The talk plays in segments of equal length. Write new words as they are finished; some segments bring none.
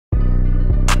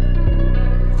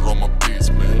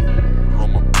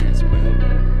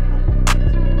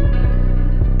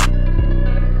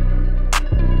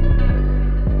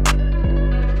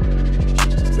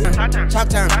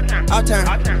All turn,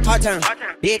 hard turn,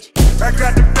 bitch. I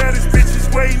got the baddest bitches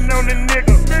waiting on the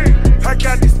nigga. I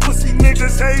got these pussy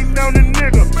niggas hating on the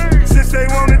nigga. Since they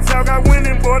wanna talk, I went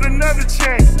and bought another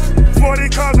chain. 40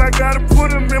 cars, I gotta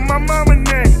put them in my mama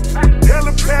name.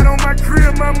 Hella pat on my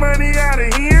crib, my money out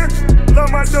of here.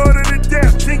 Love my daughter to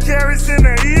death, 10 carats in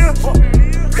her ear.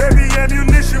 Heavy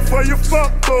ammunition for your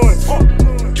fuck boys.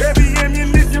 Heavy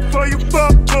ammunition for your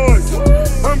fuck boys.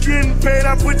 I'm getting paid,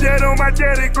 I put that on my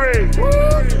daddy grave.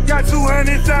 Got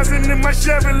 200,000 in my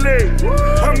Chevrolet.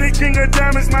 I'm the king of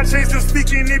diamonds, my chain still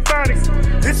speaking Ebonics.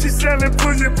 If she selling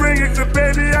pussy, bring it, the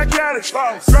baby, I got it.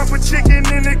 Drop a chicken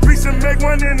in the grease and make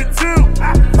one in the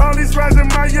two. All these rides in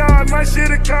my yard, my shit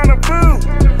a carnival.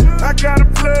 I got a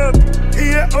plug,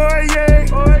 here, oh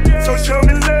yeah. So show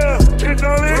me love, it's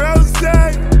only rose.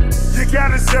 You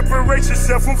gotta separate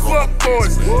yourself from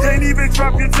fuckboys. Can't even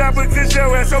drop your top because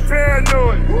your ass so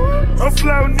paranoid. I'm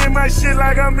floating in my shit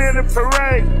like I'm in a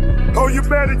parade. Oh, you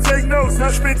better take notes,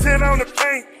 I spent 10 on the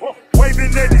paint.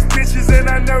 Waving at these bitches and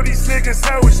I know these niggas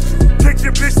hoish. Pick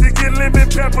your bitch to get lemon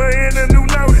pepper and a new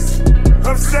Lotus.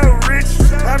 I'm so rich,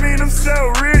 I'm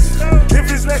so rich.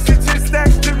 If it's less than 10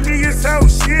 stacks to me, it's whole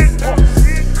shit.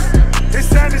 It's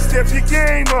time to step your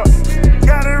game up.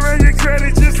 Gotta run your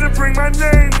credit just to bring my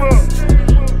name up.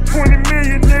 20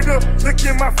 million, nigga, look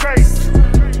in my face.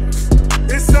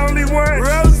 It's only one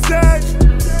rose.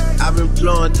 I've been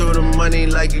blowing through the money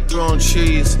like you growing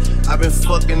trees. I've been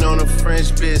fucking on a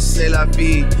French bitch, c'est la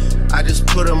vie. I just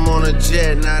put them on a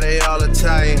jet, now they all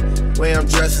Italian. Way I'm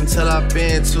dressed until I've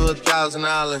been to 1,000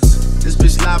 islands. This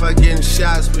bitch live by getting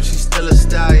shots, but she's still a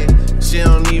stallion. She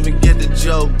don't even get the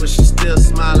joke, but she's still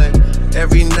smiling.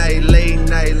 Every night, late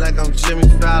night, like I'm Jimmy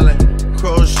Fallon.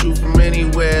 Crows shoot from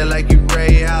anywhere, like you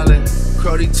Ray Allen.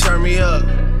 Crody, turn me up.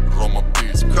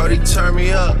 Crody, turn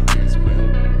me up.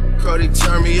 Crody,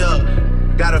 turn me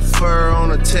up. Got a fur on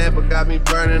her Tampa, got me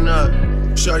burning up.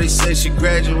 Shorty said she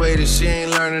graduated, she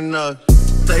ain't learning enough.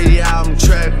 Play the album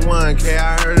track 1, K,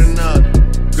 I heard enough.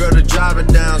 Girl, the driver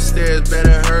downstairs,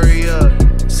 better hurry up.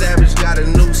 Savage got a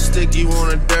new stick, you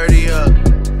wanna dirty up.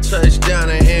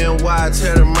 Touchdown in NY,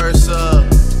 tear the Mercer up.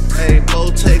 Hey,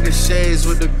 Bottega shades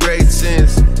with the great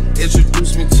sense.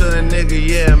 Introduce me to a nigga,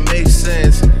 yeah, it makes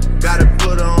sense. Gotta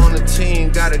put her on the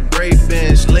team, got a great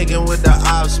bench. Linking with the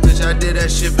ops, bitch, I did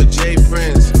that shit for J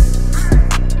Prince.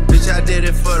 Bitch, I did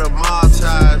it for the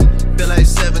Maltese. Feel like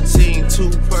 17, 2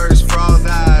 perks, frog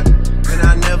eyes. And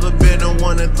I never been the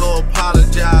one to go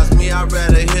apologize. Me, I'd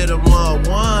rather hit them up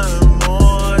one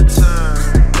more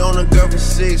time. Known a girl for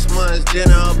 6 months,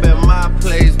 dinner up at my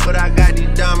place. But I got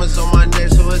these diamonds on my neck,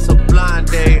 so it's a blind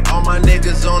date. All my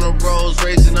niggas on the roads,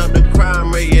 raising up the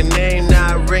crime rate. Your name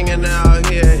not ringing out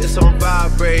here, it's on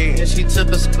vibrate. And she took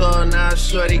a skull, now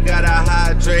shorty gotta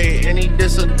hydrate. And he did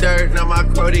some dirt, now my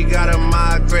Crody gotta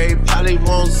migrate. Probably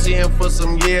won't see him for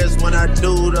some years. When I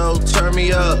do though, turn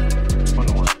me up.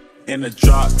 In the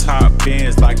drop top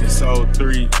Benz like it's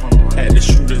 03. Had the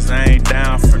shooters aim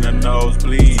down from the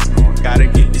nosebleeds. Gotta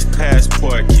get this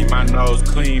passport, keep my nose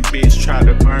clean. Bitch try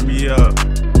to burn me up.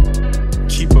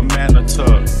 Keep a manner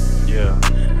tuck, yeah.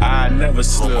 I never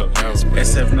slip.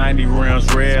 SF90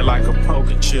 rims red like a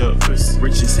poker chip.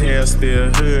 Rich as hell, still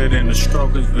hood in the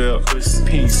Strokersville.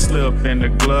 Pink slip in the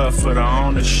glove for the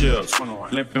ownership.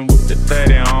 Limping with the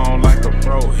 30 on like a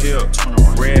broke hip.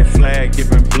 Red flag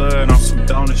giving blood on some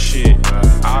donor shit.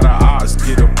 All the odds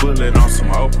get a bullet on some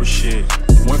Oprah shit.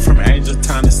 Went from Angel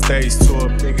Town to States to a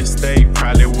bigger state.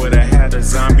 Probably would've had a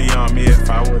zombie on me if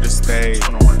I would've stayed.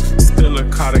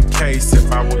 Still've caught a case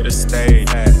if I would've stayed.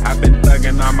 I've been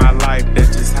thugging all my life,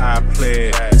 that's just how I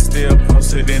played. Still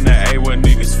posted in the A where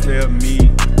niggas feel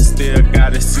me. Still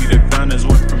gotta see the Gunners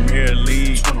win Premier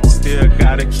League. Still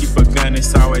gotta keep a gun,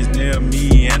 it's always near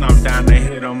me. And I'm down to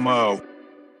hit 'em up.